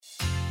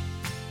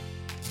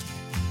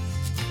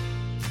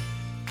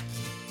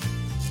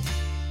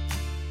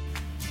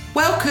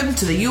Welcome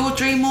to the Your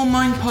Dream or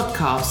Mine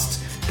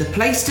podcast, the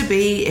place to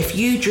be if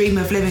you dream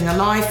of living a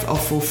life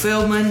of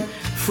fulfillment,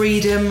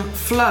 freedom,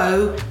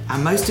 flow,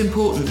 and most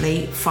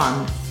importantly,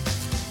 fun.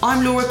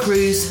 I'm Laura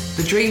Cruz,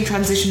 the Dream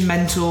Transition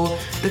Mentor,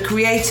 the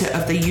creator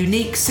of the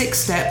unique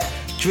 6-step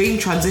Dream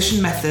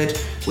Transition Method,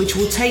 which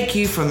will take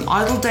you from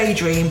idle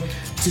daydream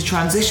to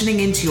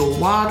transitioning into your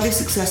wildly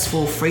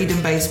successful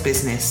freedom-based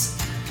business.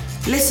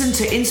 Listen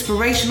to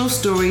inspirational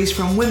stories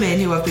from women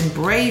who have been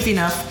brave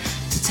enough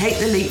to take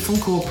the leap from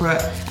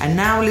corporate and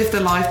now live the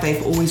life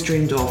they've always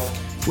dreamed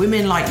of.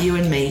 Women like you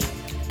and me.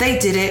 They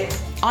did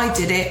it, I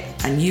did it,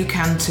 and you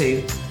can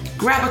too.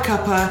 Grab a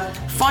cuppa,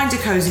 find a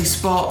cozy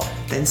spot,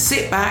 then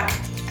sit back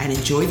and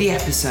enjoy the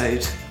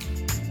episode.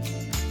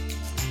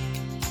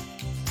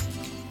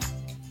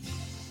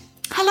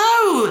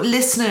 Hello,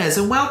 listeners,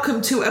 and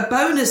welcome to a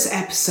bonus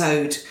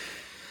episode.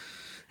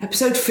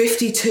 Episode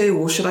 52,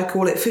 or should I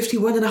call it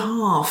 51 and a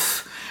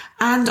half.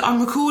 And I'm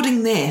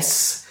recording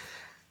this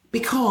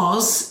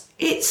because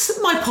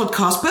it's my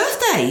podcast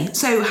birthday.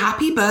 So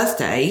happy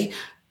birthday,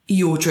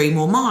 Your Dream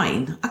or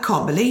Mine. I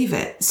can't believe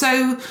it.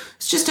 So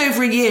it's just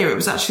over a year. It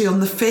was actually on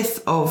the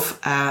 5th of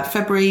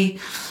February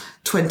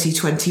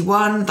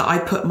 2021 that I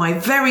put my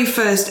very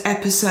first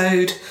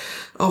episode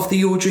of the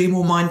Your Dream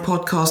or Mine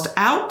podcast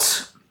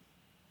out.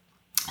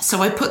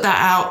 So I put that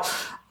out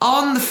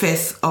on the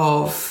 5th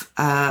of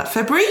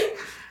February,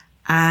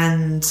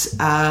 and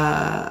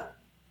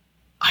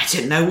I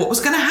didn't know what was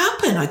going to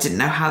happen. I didn't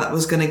know how that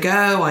was going to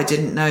go. I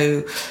didn't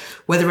know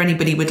whether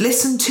anybody would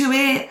listen to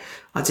it.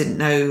 I didn't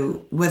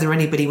know whether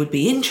anybody would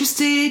be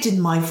interested in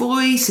my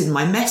voice, in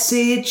my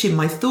message, in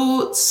my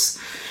thoughts.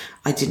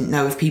 I didn't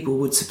know if people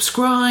would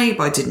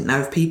subscribe. I didn't know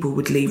if people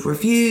would leave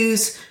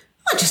reviews.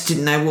 I just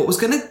didn't know what was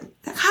going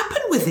to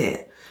happen with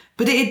it.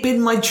 But it had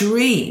been my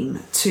dream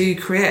to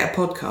create a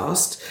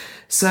podcast.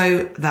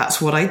 So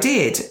that's what I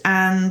did.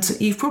 And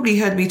you've probably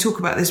heard me talk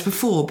about this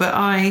before, but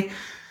I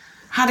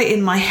had it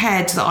in my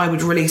head that I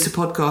would release a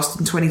podcast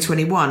in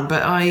 2021,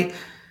 but I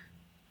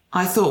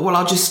thought, well,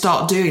 I'll just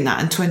start doing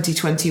that in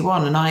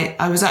 2021. And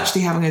I was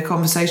actually having a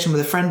conversation with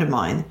a friend of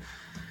mine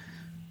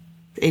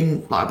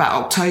in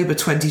about October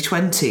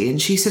 2020.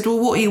 And she said, well,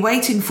 what are you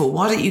waiting for?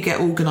 Why don't you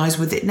get organised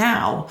with it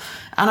now?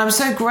 And I'm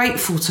so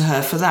grateful to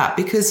her for that,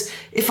 because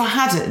if I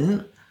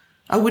hadn't,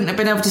 I wouldn't have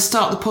been able to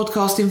start the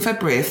podcast in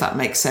February, if that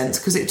makes sense,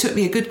 because it took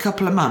me a good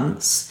couple of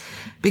months.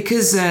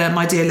 Because,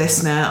 my dear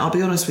listener, I'll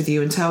be honest with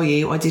you and tell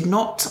you, I did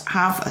not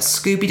have a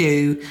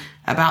Scooby-Doo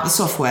about the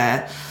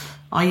software.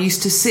 I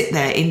used to sit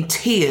there in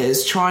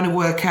tears trying to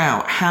work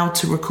out how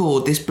to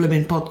record this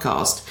blooming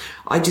podcast.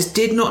 I just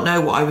did not know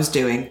what I was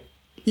doing.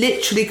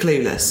 Literally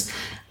clueless.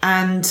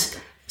 And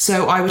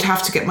so I would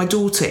have to get my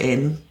daughter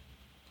in,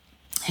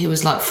 who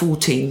was like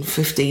 14,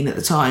 15 at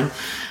the time,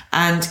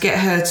 and get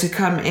her to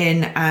come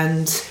in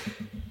and,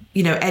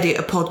 you know, edit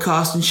a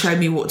podcast and show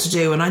me what to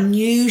do. And I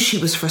knew she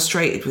was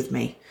frustrated with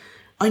me.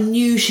 I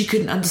knew she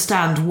couldn't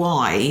understand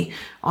why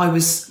I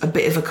was a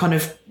bit of a kind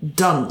of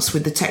dunce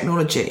with the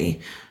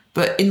technology.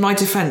 But in my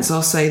defense,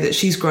 I'll say that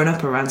she's grown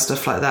up around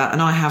stuff like that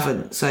and I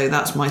haven't. So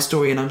that's my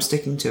story and I'm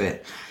sticking to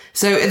it.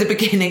 So at the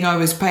beginning, I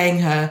was paying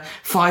her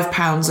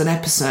 £5 an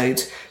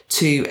episode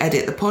to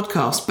edit the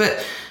podcast.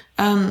 But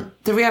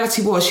the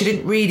reality was she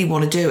didn't really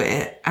want to do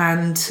it.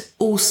 And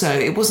also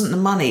it wasn't the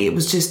money. It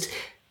was just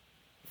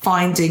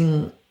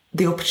finding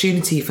the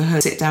opportunity for her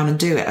to sit down and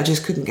do it. I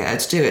just couldn't get her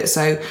to do it.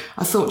 So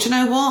I thought, you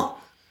know what?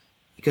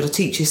 You've got to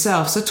teach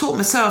yourself. So I taught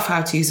myself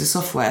how to use the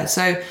software.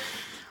 So,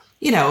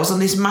 you know, I was on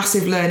this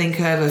massive learning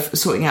curve of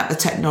sorting out the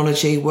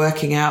technology,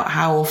 working out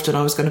how often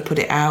I was going to put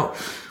it out,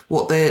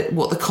 what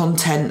the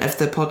content of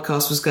the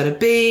podcast was going to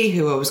be,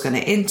 who I was going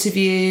to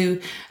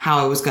interview,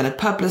 how I was going to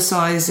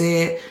publicize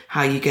it,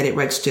 how you get it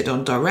registered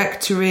on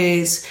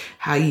directories,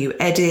 how you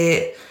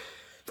edit,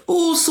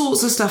 all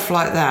sorts of stuff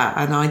like that.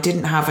 And I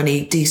didn't have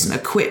any decent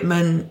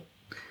equipment.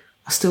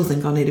 I still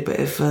think I need a bit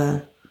of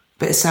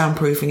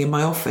soundproofing in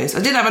my office. I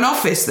didn't have an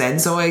office then,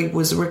 so I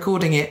was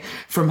recording it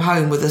from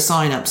home with a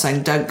sign up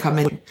saying don't come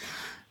in.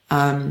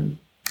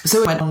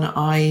 So I went on,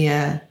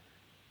 I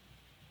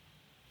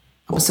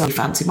was a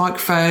fancy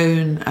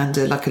microphone and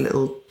like a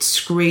little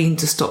screen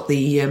to stop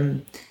me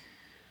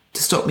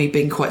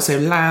being quite so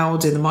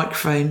loud in the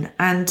microphone.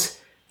 And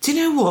do you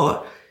know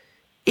what?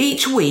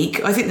 Each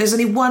week, I think there's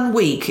only 1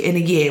 week in a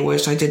year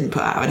which I didn't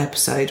put out an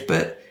episode,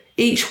 but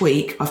each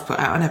week I've put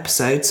out an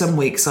episode. Some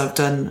weeks I've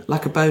done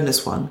like a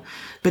bonus one,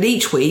 but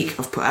each week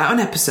I've put out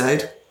an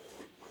episode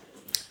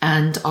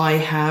and I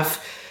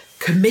have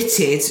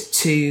committed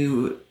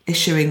to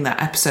issuing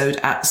that episode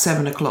at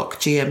 7 o'clock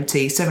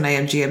GMT, 7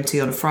 a.m.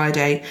 GMT on a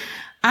Friday.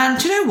 And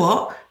do you know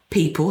what?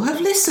 People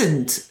have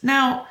listened.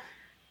 Now,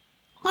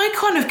 I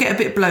kind of get a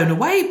bit blown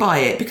away by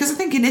it because I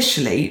think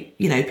initially,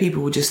 you know,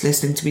 people were just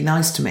listening to be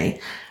nice to me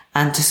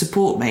and to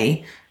support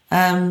me.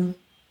 I'll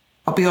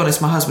be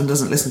honest, my husband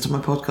doesn't listen to my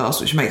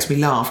podcast, which makes me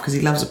laugh because he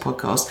loves a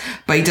podcast,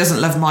 but he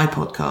doesn't love my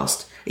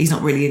podcast. He's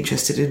not really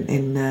interested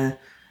in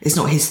it's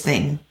not his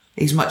thing.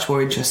 He's much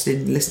more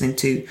interested in listening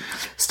to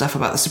stuff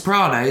about The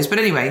Sopranos. But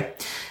anyway,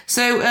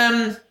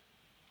 so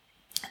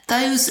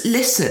those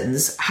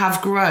listens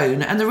have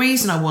grown. And the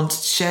reason I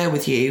wanted to share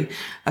with you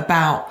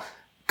about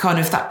kind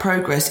of that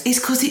progress is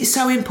because it's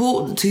so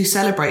important to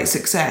celebrate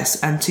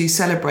success and to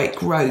celebrate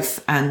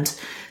growth and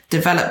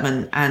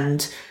development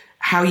and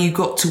how you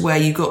got to where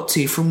you got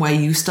to from where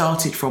you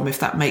started from, if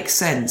that makes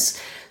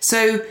sense.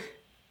 So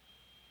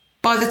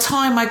by the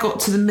time I got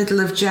to the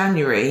middle of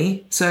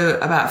January, so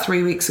about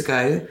 3 weeks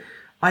ago,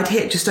 I'd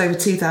hit just over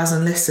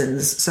 2,000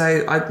 listens.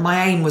 So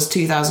my aim was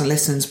 2,000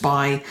 listens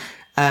by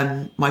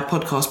my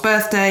podcast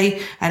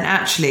birthday. And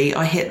actually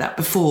I hit that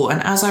before.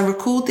 And as I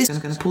record this, I'm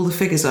going to pull the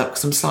figures up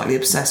because I'm slightly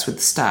obsessed with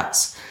the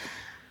stats.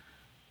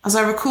 As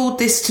I record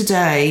this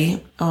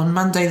today on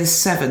Monday, the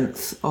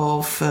 7th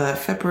of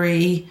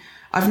February,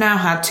 I've now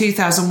had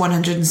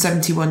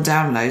 2,171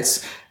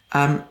 downloads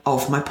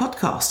of my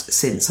podcast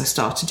since I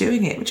started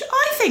doing it, which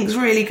I think is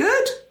really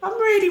good. I'm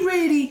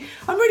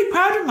really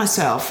proud of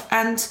myself,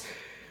 and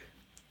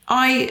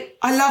I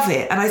love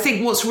it. And I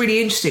think what's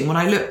really interesting when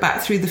I look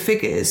back through the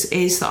figures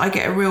is that I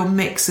get a real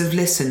mix of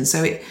listens.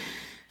 So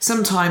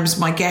sometimes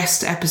my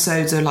guest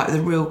episodes are like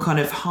the real kind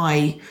of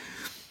high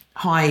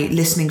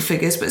listening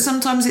figures, but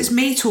sometimes it's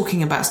me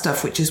talking about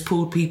stuff which has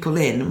pulled people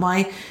in.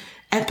 My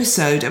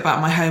episode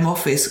about my home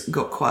office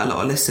got quite a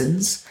lot of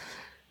listens.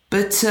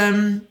 But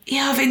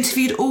I've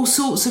interviewed all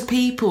sorts of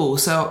people.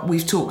 So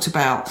we've talked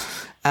about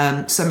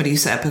somebody who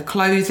set up a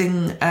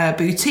clothing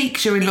boutique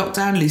during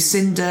lockdown,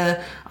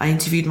 Lucinda. I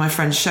interviewed my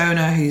friend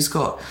Shona, who's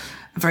got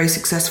a very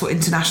successful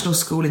international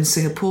school in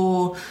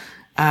Singapore.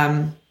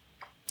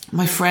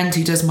 My friend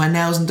who does my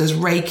nails and does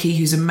Reiki,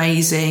 who's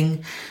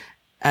amazing.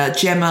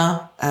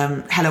 Gemma,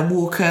 Helen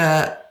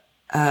Walker,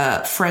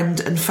 friend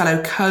and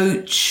fellow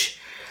coach.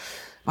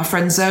 My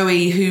friend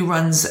Zoe, who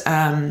runs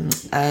a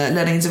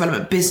learning and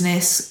development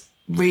business,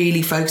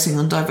 really focusing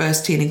on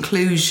diversity and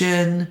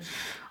inclusion.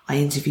 I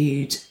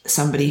interviewed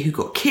somebody who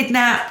got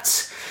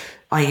kidnapped.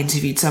 I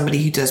interviewed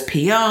somebody who does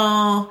PR.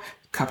 A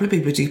couple of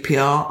people who do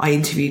PR. I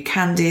interviewed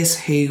Candice,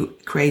 who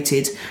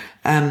created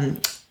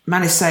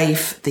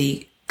Manisafe,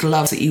 the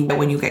gloves that you wear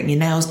when you're getting your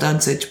nails done,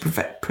 so to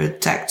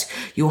protect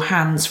your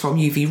hands from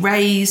UV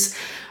rays.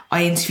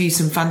 I interviewed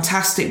some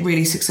fantastic,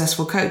 really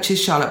successful coaches,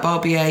 Charlotte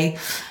Barbier,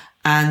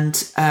 and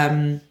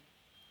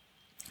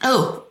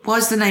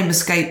why's the name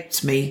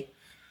escaped me?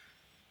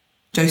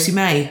 Josie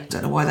May. I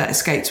don't know why that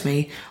escaped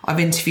me. I've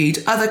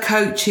interviewed other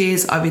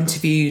coaches. I've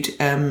interviewed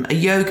a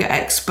yoga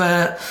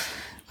expert.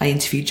 I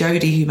interviewed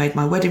Jodie, who made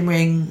my wedding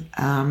ring,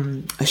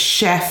 a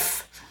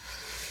chef,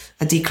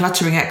 a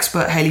decluttering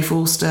expert, Hayley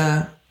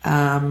Forster,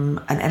 an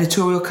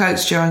editorial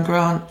coach, Joanne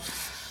Grant,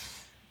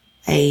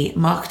 a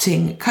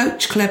marketing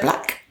coach, Claire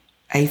Black,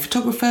 a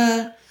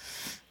photographer,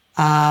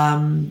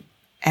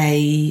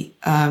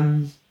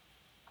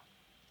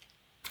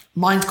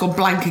 mine's gone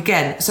blank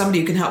again, somebody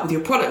who can help with your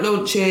product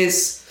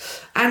launches,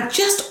 and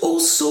just all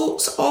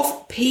sorts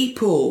of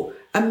people,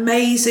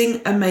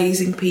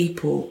 amazing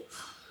people.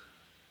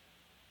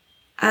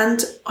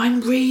 And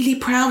I'm really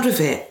proud of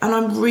it, and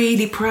I'm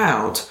really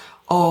proud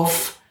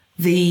of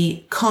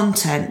the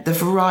content, the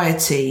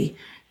variety,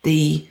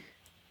 the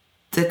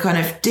kind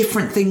of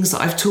different things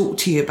that I've talked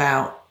to you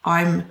about.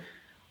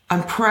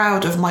 I'm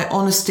proud of my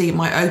honesty,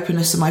 my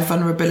openness and my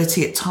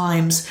vulnerability at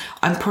times.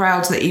 I'm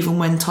proud that even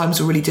when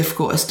times are really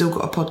difficult, I still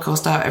got a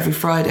podcast out every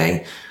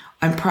Friday.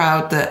 I'm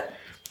proud that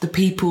the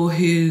people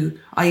who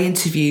I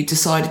interviewed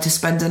decided to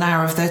spend an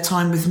hour of their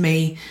time with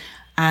me,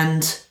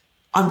 and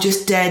I'm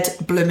just dead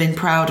blooming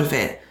proud of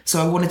it. So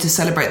I wanted to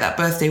celebrate that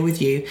birthday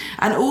with you,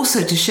 and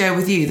also to share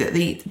with you that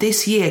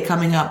this year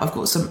coming up, I've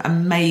got some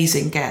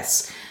amazing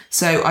guests.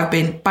 So I've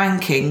been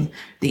banking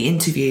the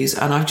interviews,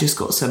 and I've just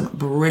got some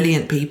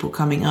brilliant people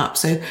coming up.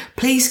 So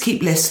please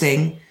keep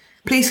listening.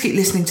 Please keep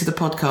listening to the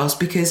podcast,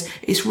 because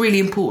it's really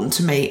important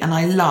to me, and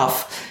I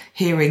love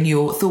hearing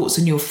your thoughts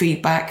and your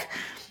feedback.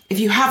 If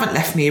you haven't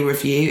left me a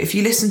review, if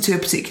you listen to a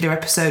particular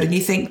episode and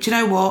you think, do you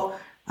know what,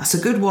 that's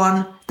a good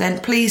one, then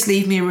please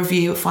leave me a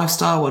review. A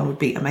 5-star one would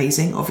be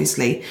amazing,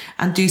 obviously.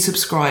 And do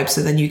subscribe,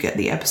 so then you get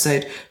the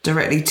episode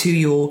directly to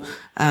your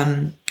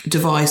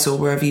device or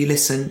wherever you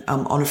listen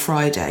on a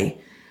Friday.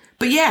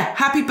 But yeah,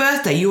 happy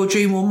birthday, your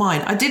dream or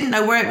mine. I didn't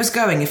know where it was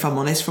going, if I'm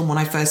honest, from when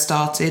I first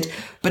started,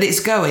 but it's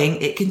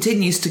going. It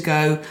continues to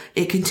go.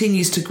 It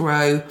continues to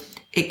grow.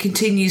 It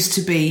continues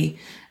to be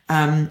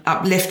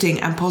uplifting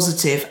and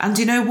positive. And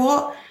you know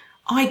what?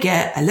 I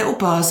get a little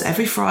buzz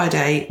every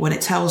Friday when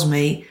it tells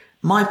me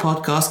my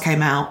podcast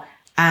came out,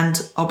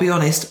 and I'll be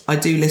honest, I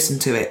do listen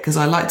to it because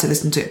I like to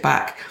listen to it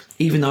back,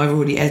 even though I've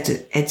already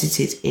edited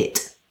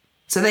it.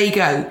 So there you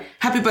go.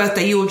 Happy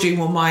birthday, your dream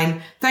or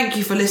mine. Thank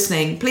you for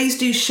listening. Please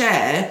do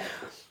share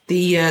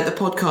the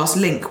podcast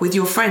link with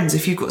your friends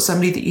if you've got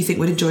somebody that you think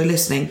would enjoy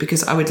listening,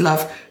 because I would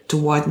love to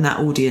widen that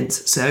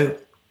audience. So,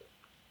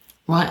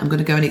 right, I'm going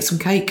to go and eat some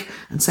cake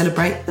and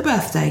celebrate the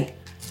birthday.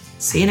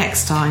 See you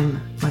next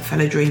time, my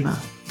fellow dreamer.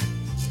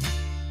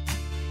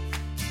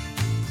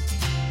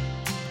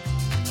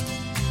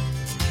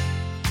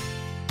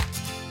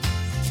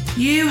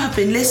 You have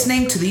been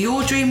listening to the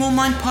Your Dream or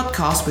Mine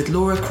podcast with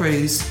Laura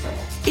Cruz.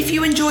 If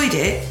you enjoyed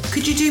it,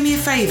 could you do me a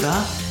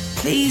favour?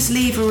 please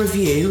leave a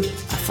review,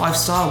 a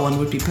 5-star one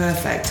would be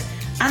perfect,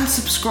 and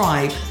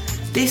subscribe.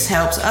 This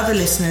helps other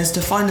listeners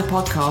to find the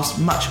podcast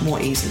much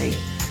more easily.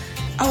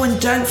 Oh, and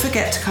don't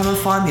forget to come and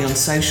find me on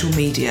social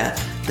media.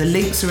 The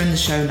links are in the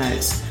show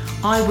notes.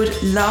 I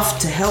would love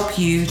to help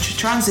you to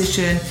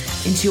transition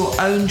into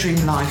your own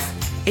dream life.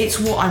 It's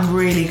what I'm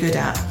really good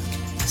at.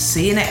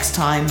 See you next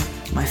time,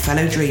 my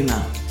fellow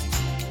dreamer.